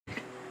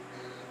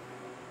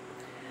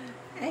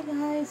Hey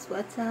guys,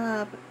 what's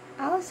up?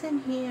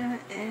 Allison here,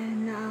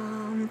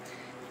 and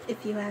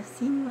if you have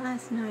seen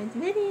last night's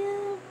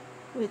video,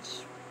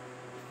 which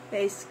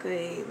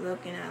basically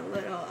looking at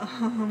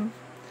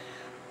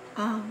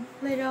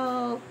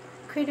little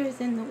critters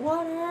in the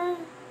water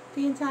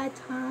the entire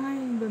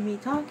time with me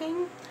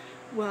talking,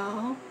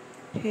 well,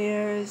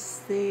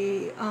 here's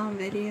the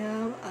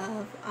video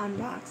of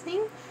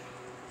unboxing.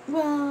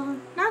 Well,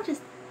 not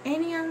just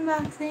any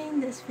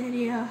unboxing. This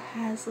video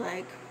has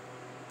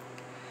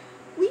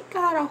we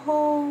got a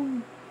whole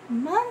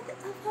month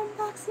of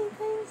unboxing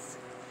things.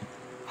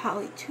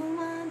 Probably 2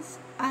 months.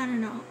 I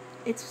don't know.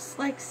 It's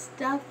like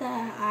stuff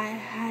that I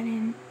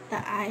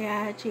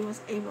actually was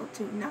able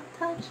to not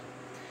touch.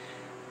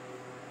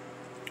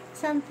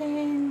 Some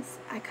things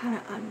I kind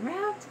of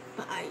unwrapped,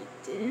 but I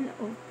didn't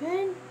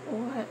open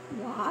or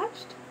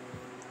watched.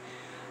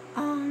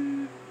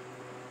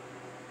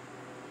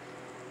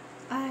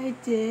 I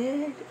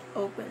did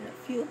open a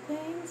few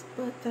things,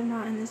 but they're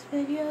not in this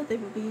video. They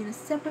will be in a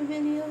separate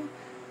video,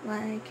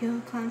 like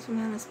Killer Clowns from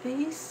Outer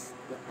Space,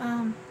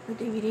 the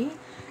DVD.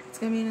 It's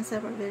gonna be in a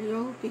separate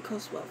video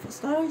because, well, for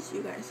starters,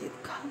 you guys see the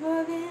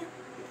cover of it.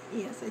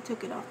 Yes, I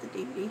took it off the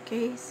DVD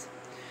case.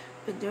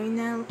 Been doing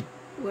that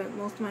with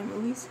most of my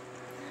movies.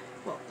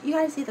 Well, you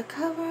guys see the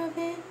cover of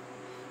it.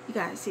 You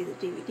guys see the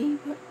DVD,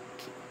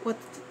 what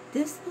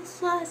this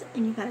looks like,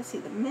 and you guys see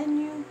the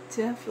menu.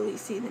 Definitely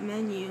see the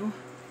menu.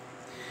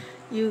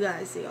 You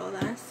guys see all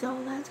that,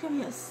 so that's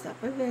gonna be a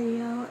separate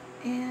video.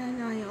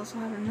 And I also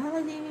have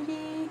another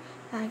DVD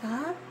that I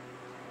got,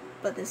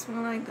 but this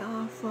one I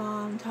got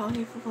from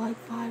Target for like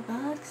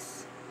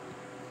 $5.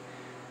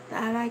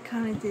 That I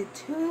kind of did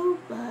too,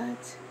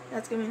 but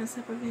that's gonna be in a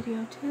separate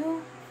video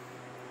too.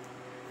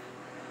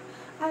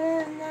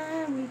 Other than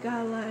that, we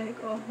got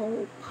like a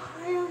whole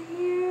pile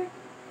here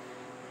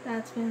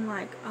that's been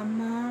like a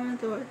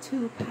month or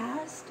two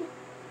past.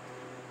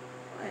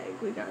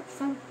 Like, we got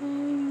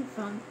something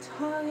from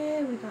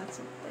Target, we got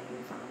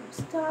something from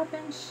Stop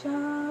and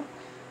Shop,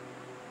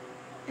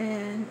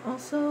 and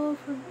also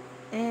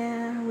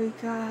we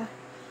got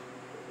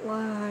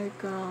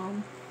like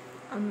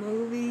a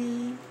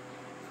movie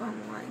from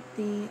like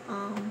the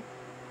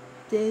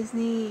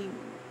Disney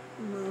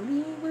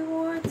Movie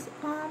Rewards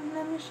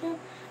membership.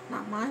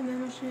 Not my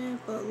membership,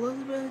 but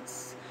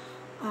Elizabeth's.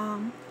 I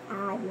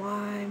don't know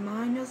why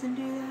mine doesn't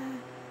do that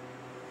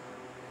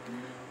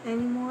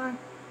anymore.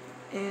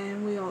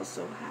 And we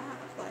also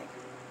have like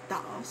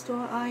dollar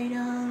store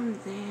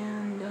items,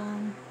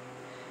 and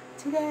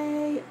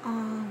today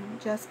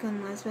Jessica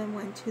and Lesbian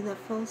went to the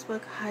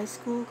Phillipsburg High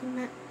School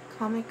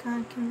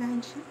Comic-Con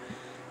convention,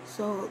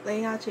 so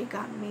they actually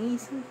got me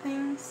some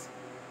things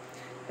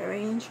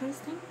very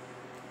interesting.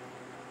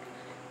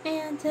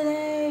 And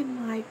today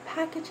my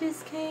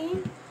packages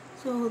came,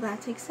 so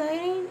that's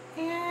exciting.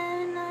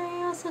 And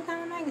I also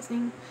got a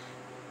magazine.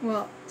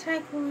 Well,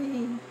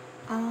 technically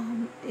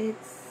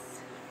it's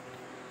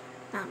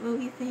not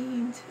movie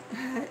themed.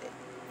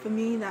 For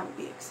me, that would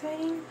be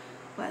exciting.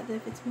 Whether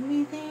if it's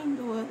movie themed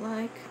or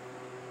like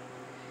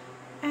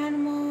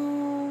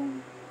animal,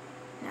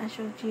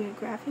 National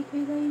Geographic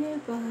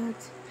related.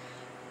 But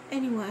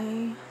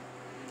anyway,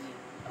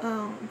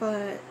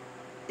 but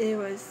it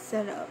was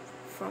set up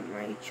from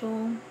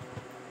Rachel,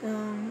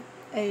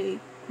 a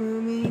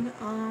grooming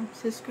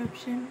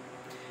subscription.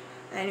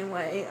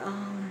 Anyway,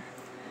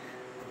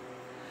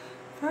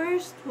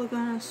 first, we're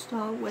gonna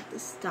start with the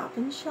Stop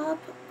and Shop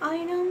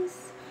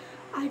items.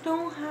 I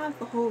don't have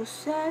the whole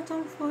set,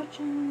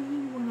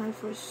 unfortunately, when I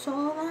first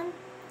saw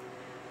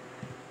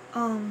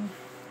them.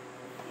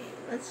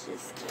 Let's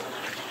just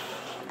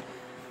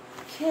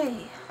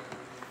okay.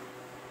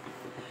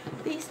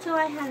 These two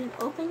I hadn't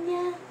opened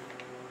yet.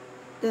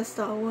 The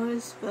Star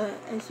Wars, but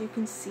as you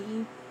can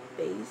see,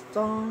 based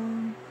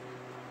on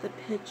the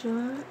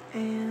picture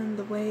and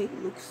the way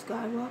Luke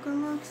Skywalker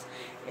looks,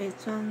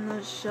 it's on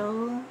the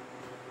show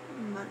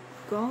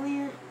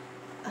Mongolian,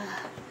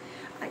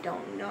 I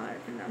don't know how to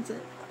pronounce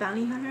it,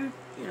 Bounty Hunter,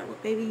 you know,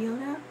 with Baby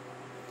Yoda.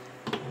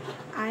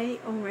 I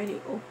already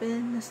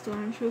opened the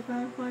Stormtrooper,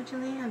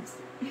 unfortunately.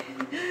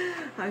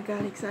 I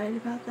got excited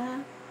about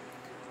that.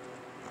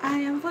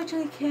 I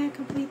unfortunately can't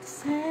complete the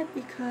set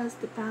because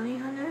the Bounty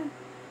Hunter,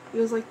 it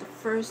was like the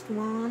first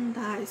one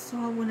that I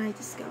saw when I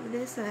discovered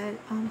this at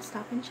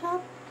Stop and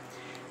Shop.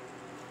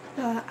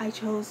 But I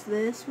chose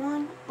this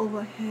one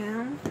over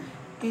him.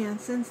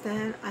 And since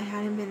then, I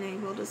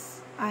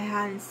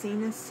hadn't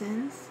seen it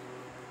since.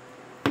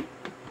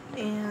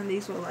 And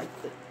these were like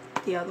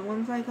the other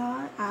ones I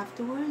got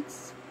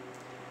afterwards.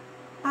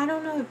 I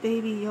don't know if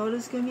Baby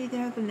Yoda's gonna be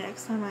there the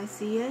next time I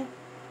see it.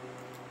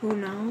 Who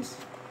knows?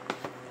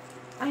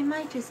 I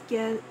might just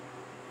get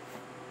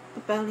the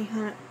Bounty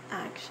Hunter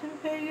action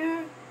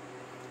figure.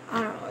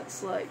 I don't know,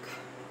 it's like,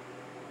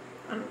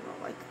 I don't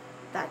know, like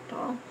that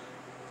tall.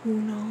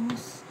 Who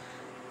knows?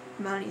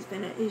 Bounty's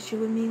been an issue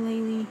with me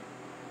lately.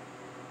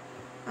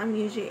 I'm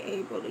usually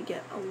able to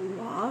get a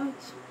lot,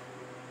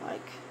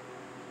 like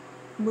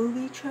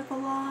movie trip a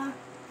lot,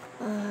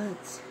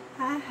 but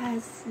that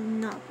has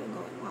not been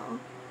going well.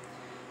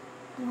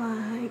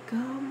 like,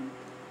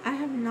 I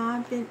have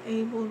not been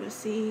able to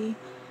see,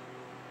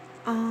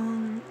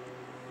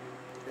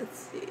 let's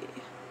see,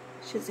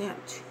 Shazam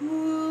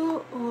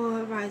 2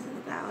 or Rise of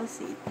the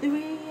Galaxy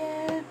 3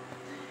 yet.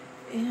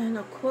 And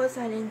of course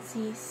I didn't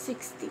see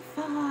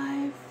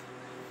 65,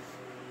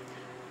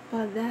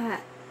 but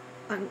that,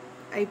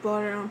 I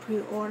bought it on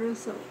pre-order,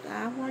 so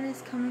that one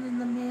is coming in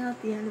the mail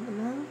at the end of the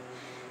month.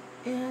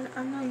 And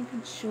I'm not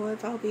even sure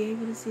if I'll be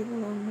able to see The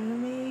Little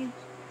Mermaid,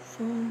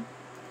 so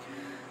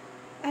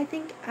I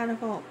think out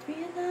of all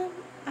three of them,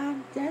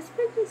 I'm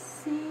desperate to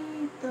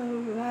see the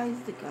Rise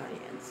of the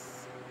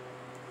Guardians.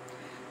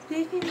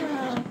 Speaking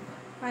of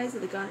Rise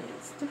of the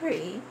Guardians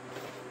 3,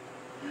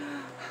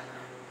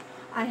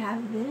 I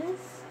have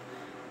this.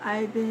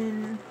 I've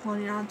been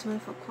holding on to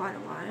it for quite a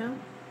while.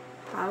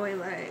 Probably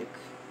like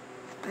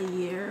a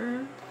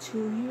year,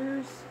 2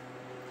 years.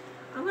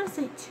 I'm gonna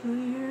say 2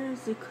 years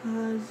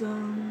because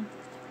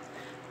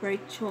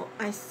Rachel,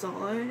 I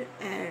saw it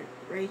at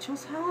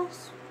Rachel's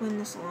house when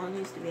the salon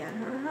used to be at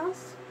her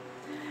house.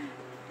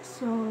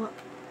 So,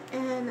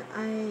 and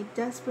I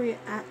desperately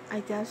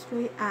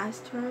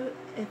asked her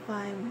if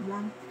I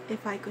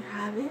could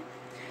have it,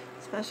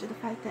 especially the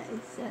fact that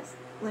it says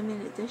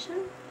limited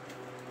edition.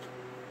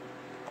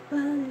 But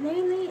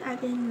lately I've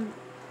been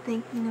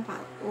thinking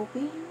about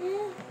opening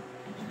it,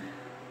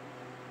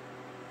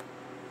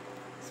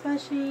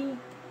 especially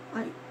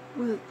like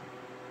with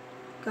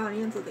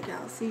Guardians of the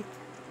Galaxy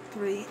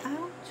 3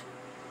 out.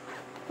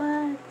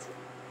 But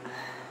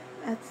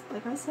that's,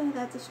 like I said,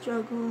 that's a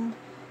struggle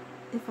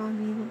if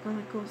I'm even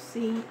gonna go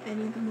see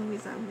any of the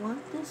movies I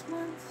want this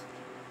month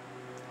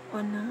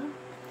or not.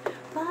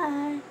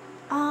 But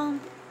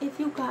if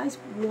you guys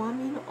want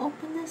me to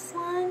open this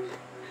one,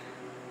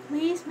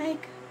 please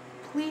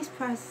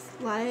press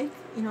like,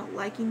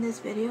 liking this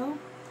video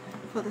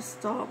for the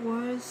Star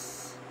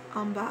Wars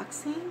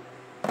unboxing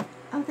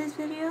of this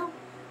video,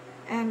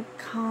 and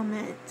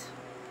comment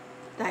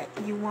that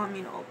you want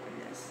me to open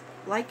this.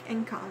 Like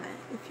and comment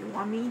if you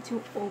want me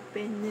to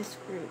open this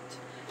fruit.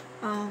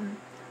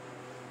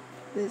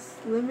 This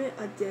limited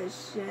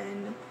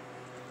edition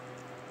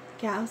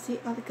Guardians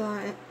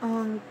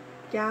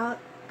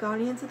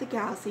of the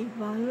Galaxy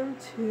Volume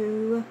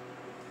 2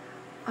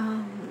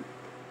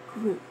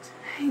 Groot.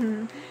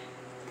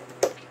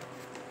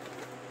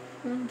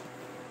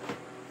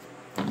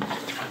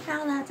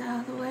 Now that's out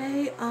of the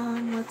way,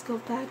 let's go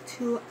back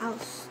to our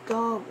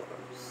Star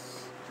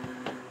Wars.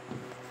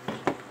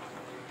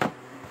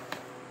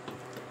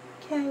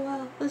 Okay,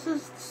 well, this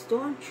is the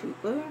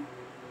Stormtrooper.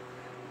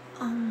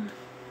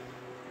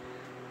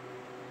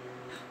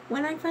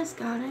 When I first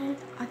got it,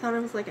 I thought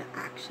it was like an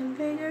action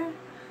figure,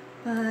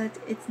 but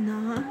it's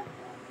not,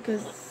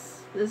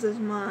 because this is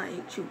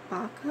my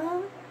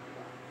Chewbacca.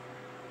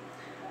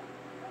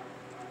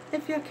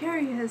 If you're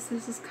curious,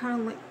 this is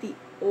kind of like the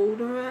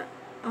older,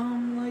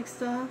 like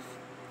stuff.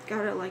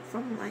 Got it like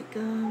from like,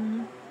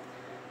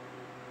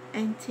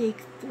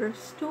 antique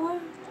thrift store.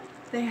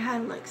 They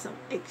had like some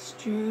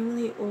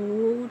extremely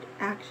old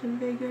action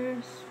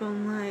figures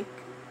from like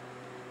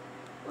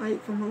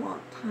from a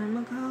long time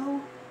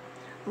ago,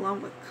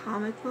 along with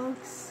comic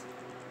books.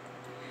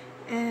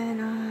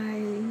 And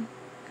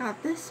I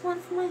got this one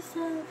for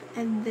myself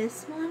and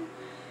this one,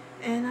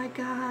 and I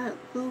got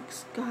Luke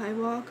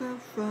Skywalker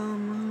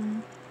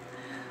from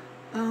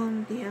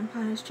The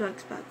Empire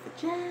Strikes Back for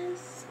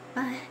Jazz.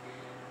 But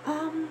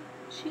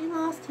she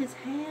lost his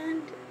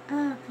hand,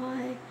 but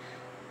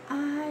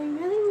I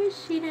really wish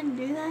she didn't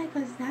do that,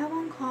 because that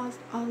one cost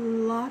a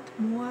lot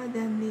more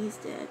than these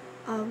did.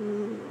 A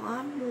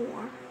lot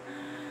more.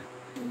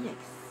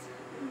 Yes.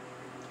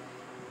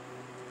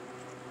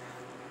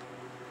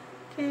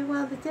 Okay,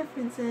 well, the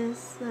difference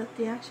is that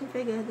the action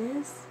figure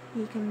this,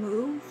 he can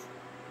move.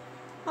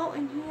 Oh,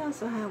 and he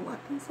also had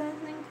weapon size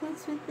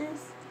includes with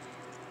this.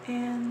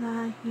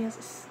 And he has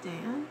a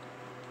stand,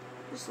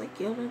 just like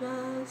Yoda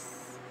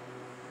does.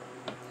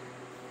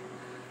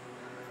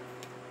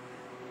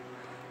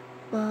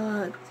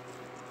 But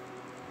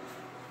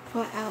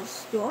for our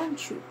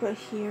Stormtrooper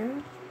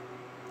here,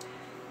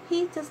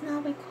 he does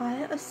not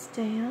require a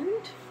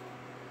stand,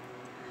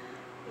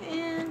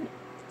 and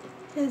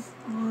his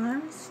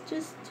arms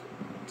just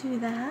do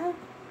that.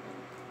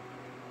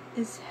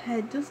 His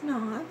head does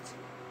not.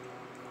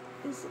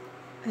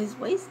 His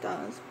waist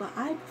does, but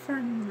I prefer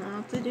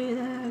not to do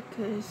that,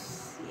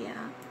 because,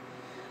 yeah,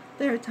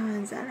 there are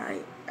times that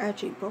I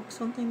actually broke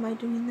something by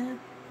doing that.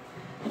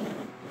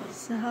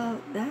 So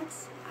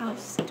that's our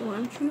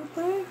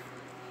Stormtrooper.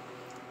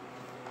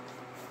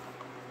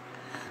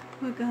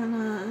 We're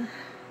gonna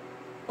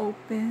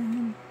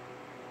open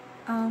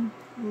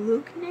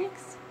Luke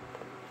next.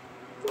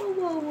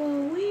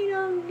 Whoa, we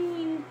don't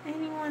need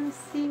anyone to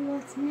see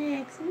what's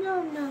next.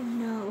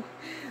 No.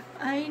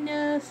 I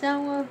know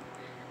someone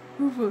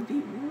who would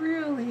be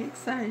really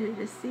excited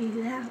to see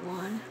that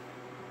one.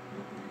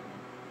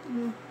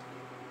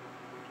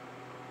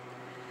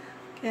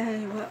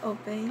 Okay, we're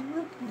opening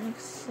Luke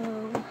next,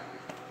 so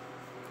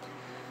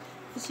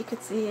as you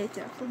can see, it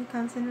definitely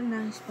comes in a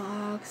nice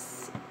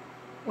box.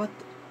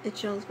 it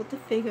shows what the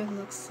figure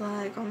looks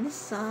like on the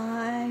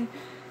side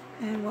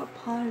and what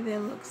part of it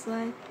looks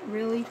like,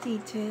 really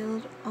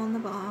detailed on the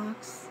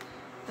box.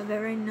 A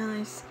very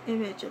nice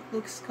image of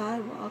Luke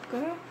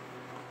Skywalker.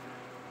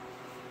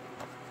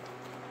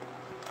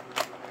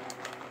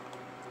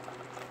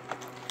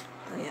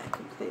 Oh yeah, I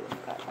completely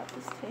forgot about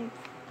this tape.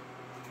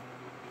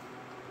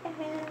 And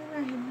I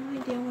have no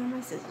idea where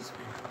my scissors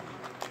went.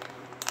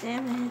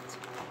 Damn it.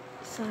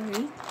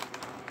 Sorry.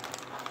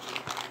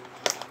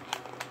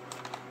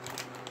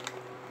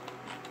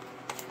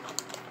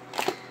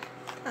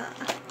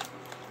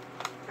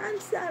 I'm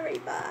sorry,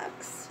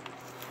 box.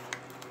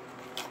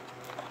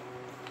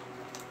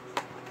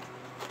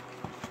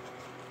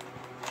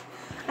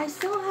 I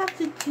still have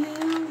to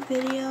do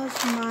videos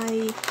for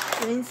my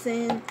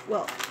rinsing,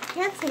 well, I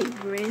can't say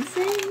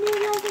rinsing new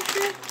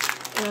Yogurt.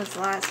 It was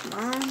last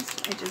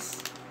month. I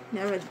just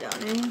never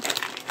done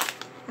it.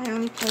 I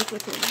only played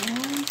with it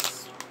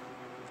once.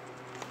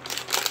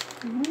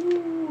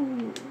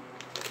 Ooh.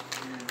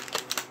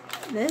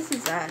 This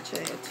is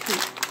actually a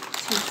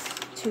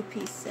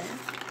two-piece set.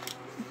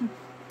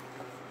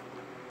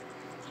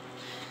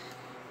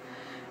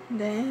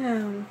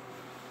 Damn.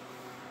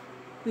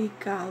 We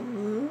got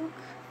Luke.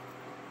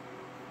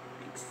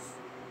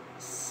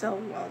 So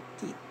well,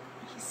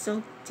 he's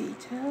so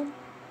detailed.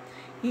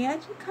 He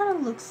actually kind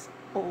of looks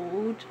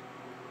old.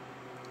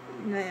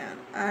 Man,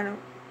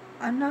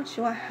 I'm not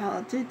sure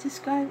how to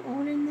describe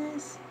old in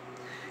this,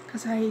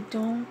 cause I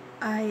don't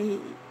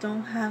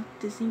have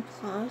Disney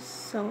Plus,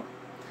 so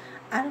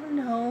I don't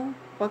know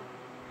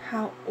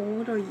how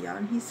old or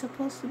young he's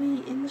supposed to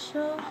be in the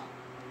show.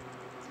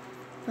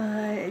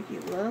 But if you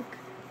look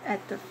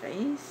at the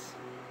face,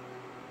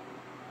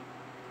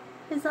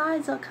 his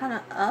eyes are kind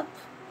of up,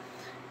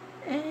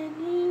 and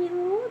he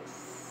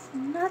looks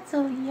not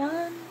so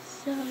young,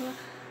 so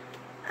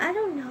I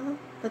don't know,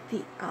 but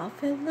the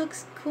outfit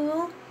looks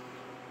cool.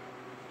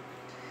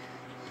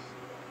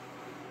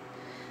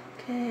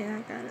 Okay, I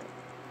gotta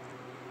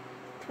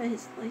put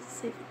his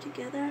lightsaber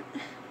together.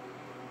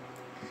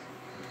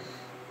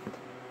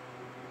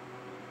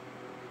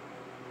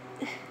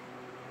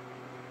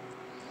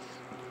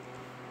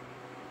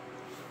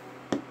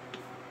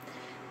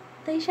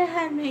 They should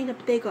have made a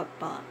bigger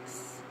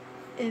box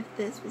if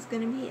this was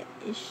gonna be an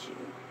issue.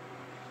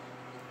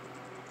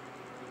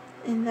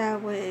 And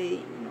that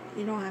way,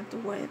 you don't have to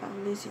worry about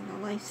losing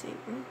a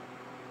lightsaber.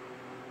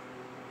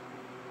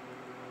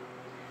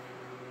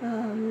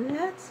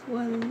 That's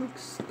what Luke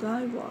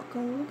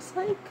Skywalker looks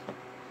like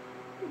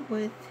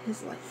with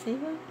his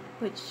lightsaber,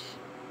 which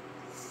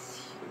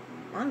is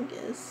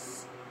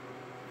humongous.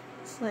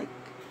 It's like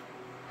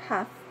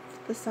half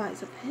the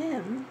size of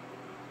him.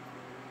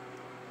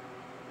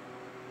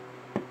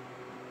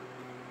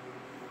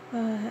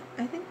 But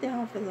I think the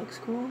outfit looks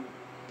cool.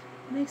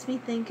 It makes me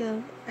think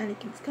of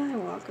Anakin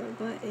Skywalker,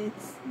 but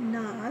it's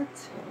not.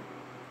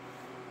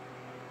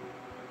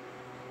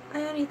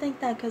 I only think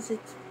that because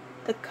it's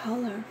the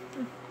color.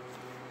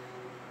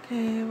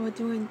 Okay, we're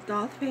doing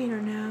Darth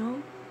Vader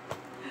now.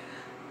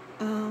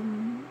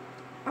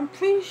 I'm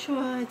pretty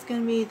sure it's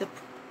gonna be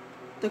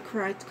the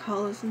correct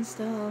colors and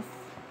stuff.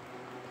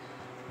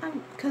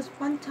 Cause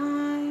one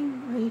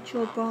time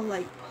Rachel bought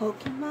like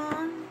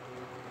Pokemon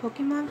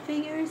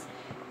figures,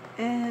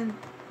 and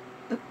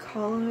the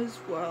colors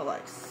were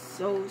like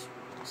so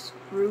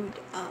screwed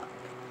up.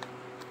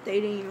 They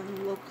didn't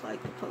even look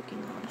like the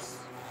Pokemons.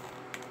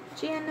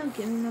 She ended up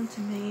giving them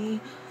to me,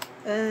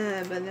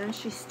 but then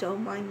she stole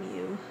my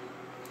Mew.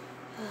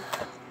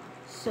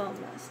 So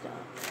messed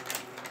up.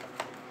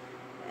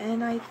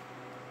 And I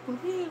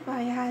believe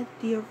I had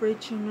the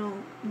original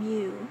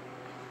Mew.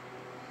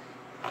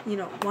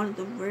 One of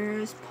the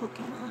rarest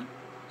Pokemon.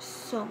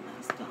 So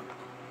messed up.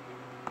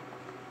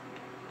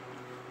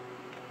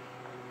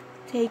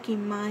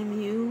 Taking my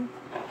Mew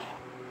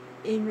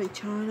in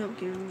return of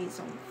giving me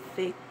some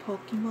fake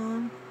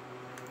Pokemon.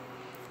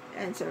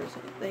 And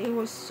seriously, they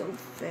were so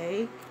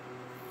fake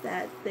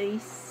that they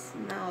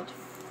smelled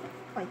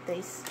like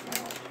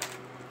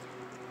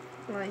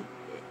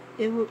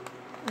it would,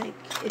 like,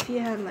 if you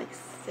had like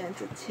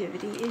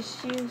sensitivity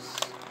issues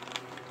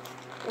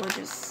or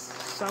just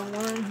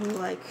someone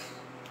who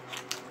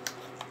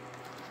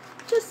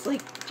just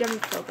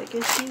germophobic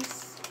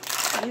issues,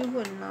 you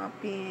would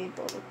not be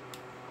able to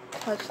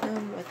touch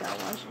them without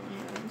washing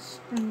your hands.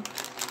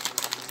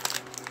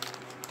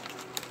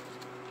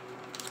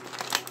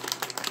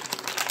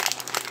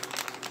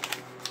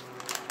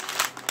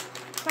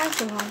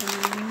 That's a lot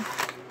of money.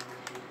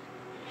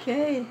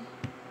 Okay,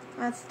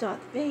 that's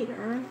Darth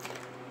Vader.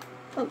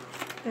 Oh,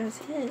 there's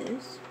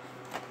his.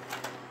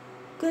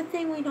 Good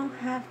thing we don't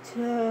have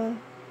to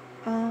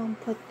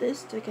put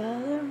this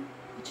together,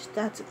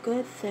 that's a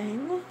good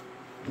thing.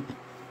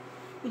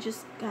 We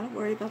just gotta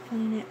worry about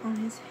putting it on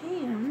his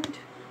hand.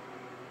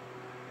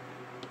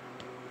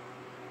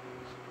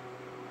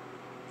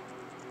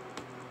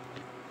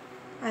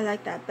 I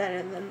like that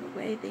better than the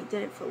way they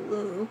did it for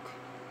Luke.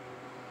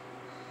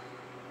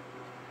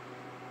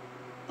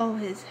 Oh,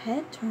 his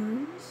head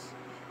turns,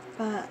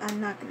 but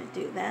I'm not gonna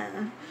do that.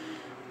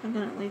 I'm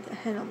gonna leave the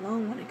head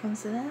alone when it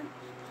comes to that.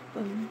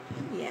 But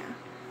yeah,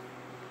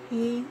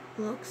 he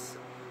looks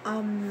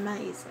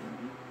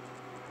amazing.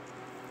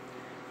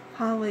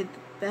 Probably the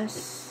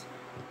best.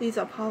 These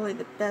are probably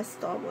the best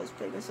Star Wars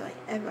figures I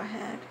ever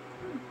had.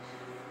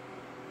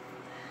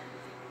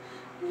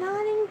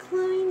 Not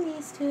including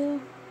these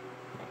two.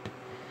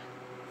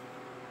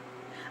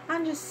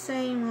 I'm just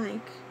saying,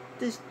 like,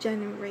 this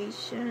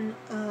generation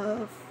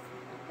of,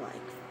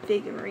 like,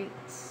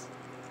 figurines.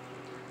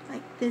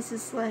 Like, this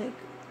is, like,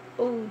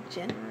 old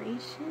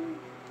generation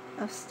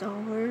of Star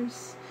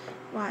Wars.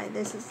 Why,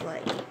 this is,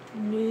 like,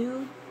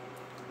 new.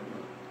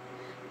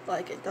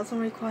 Like, it doesn't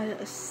require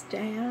a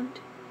stand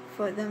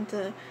for them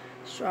to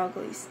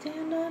strongly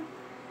stand on.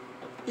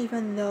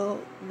 Even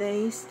though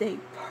they stay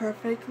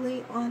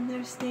perfectly on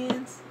their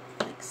stands.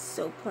 Like,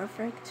 so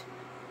perfect.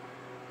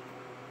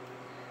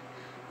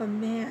 But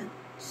man,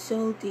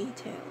 so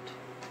detailed.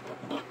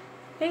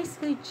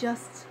 Basically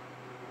just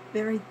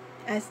very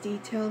as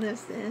detailed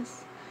as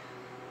this.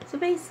 So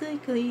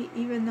basically,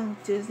 even though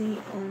Disney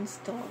owns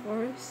Star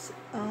Wars,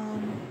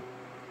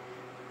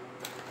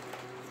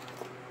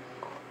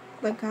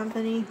 the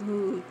company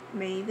who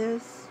made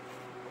this,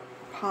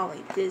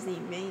 probably Disney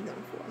made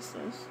them for us.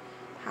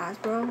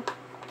 Hasbro.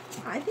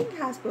 I think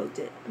Hasbro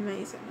did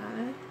amazing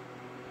on it.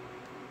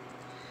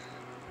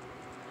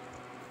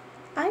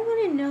 I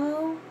wouldn't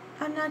know.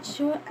 I'm not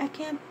sure. I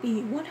can't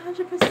be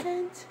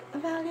 100%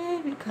 about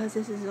it because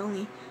this is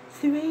only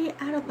 3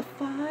 out of the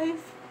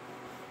 5.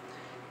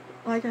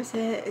 Like I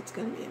said, it's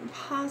going to be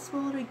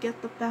impossible to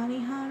get the bounty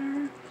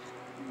hunter.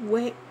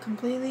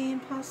 Completely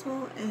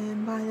impossible.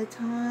 And by the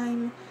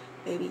time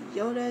Baby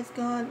Yoda is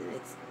gone,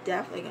 it's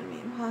definitely going to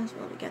be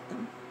impossible to get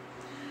them.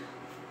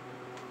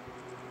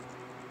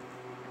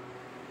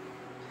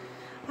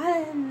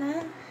 Other than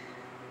that,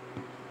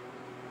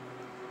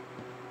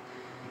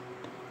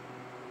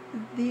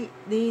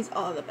 these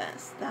are the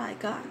best that I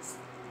got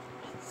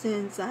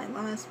since I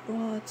last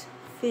bought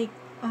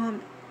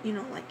you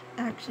know, like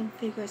action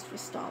figures for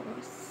Star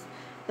Wars.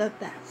 The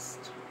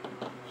best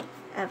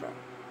ever.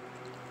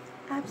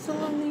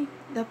 Absolutely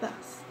the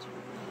best.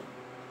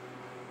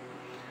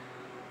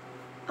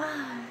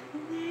 Ah,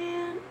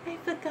 man, I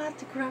forgot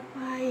to grab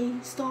my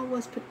Star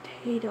Wars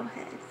potato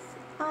heads.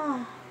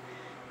 Ah,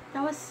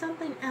 that was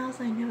something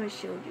else I never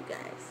showed you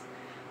guys.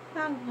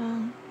 Oh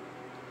well.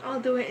 I'll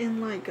do it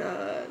in like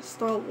a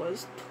Star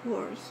Wars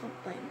tour or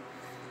something.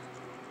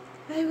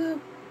 I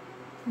will.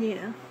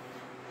 Yeah.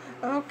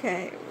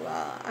 Okay,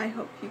 well, I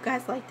hope you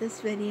guys like this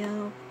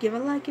video. Give a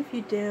like if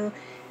you do.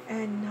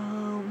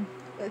 And,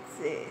 let's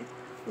see.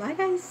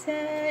 Like I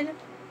said,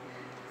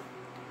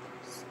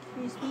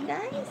 excuse me,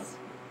 guys.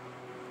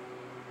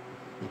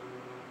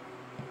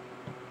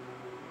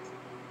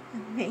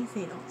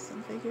 Amazing,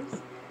 awesome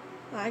figures.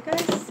 Like I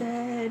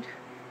said,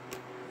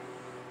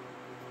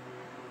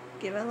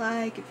 give a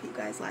like if you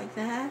guys like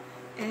that.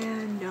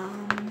 And,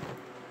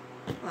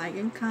 like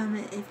and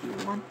comment if you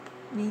want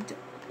me to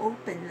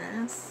open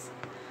this.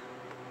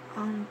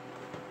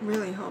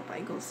 Really hope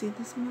I go see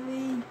this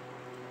movie.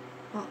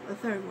 Well, the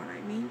third one, I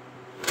mean.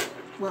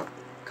 Well,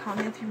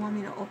 comment if you want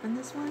me to open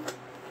this one.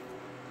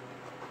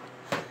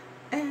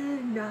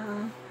 And,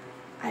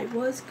 I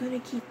was gonna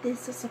keep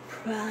this a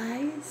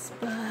surprise,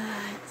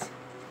 but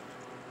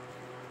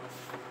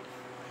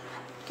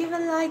give a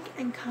like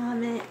and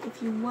comment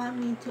if you want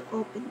me to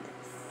open this.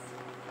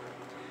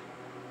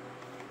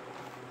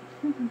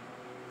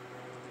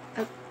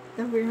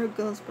 The real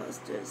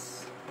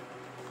Ghostbusters.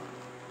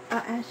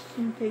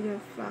 Action figure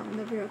from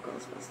the real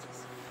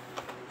Ghostbusters.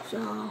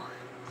 So,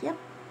 yep.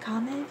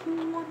 Comment if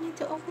you want me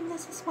to open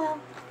this as well.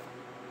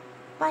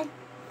 Bye.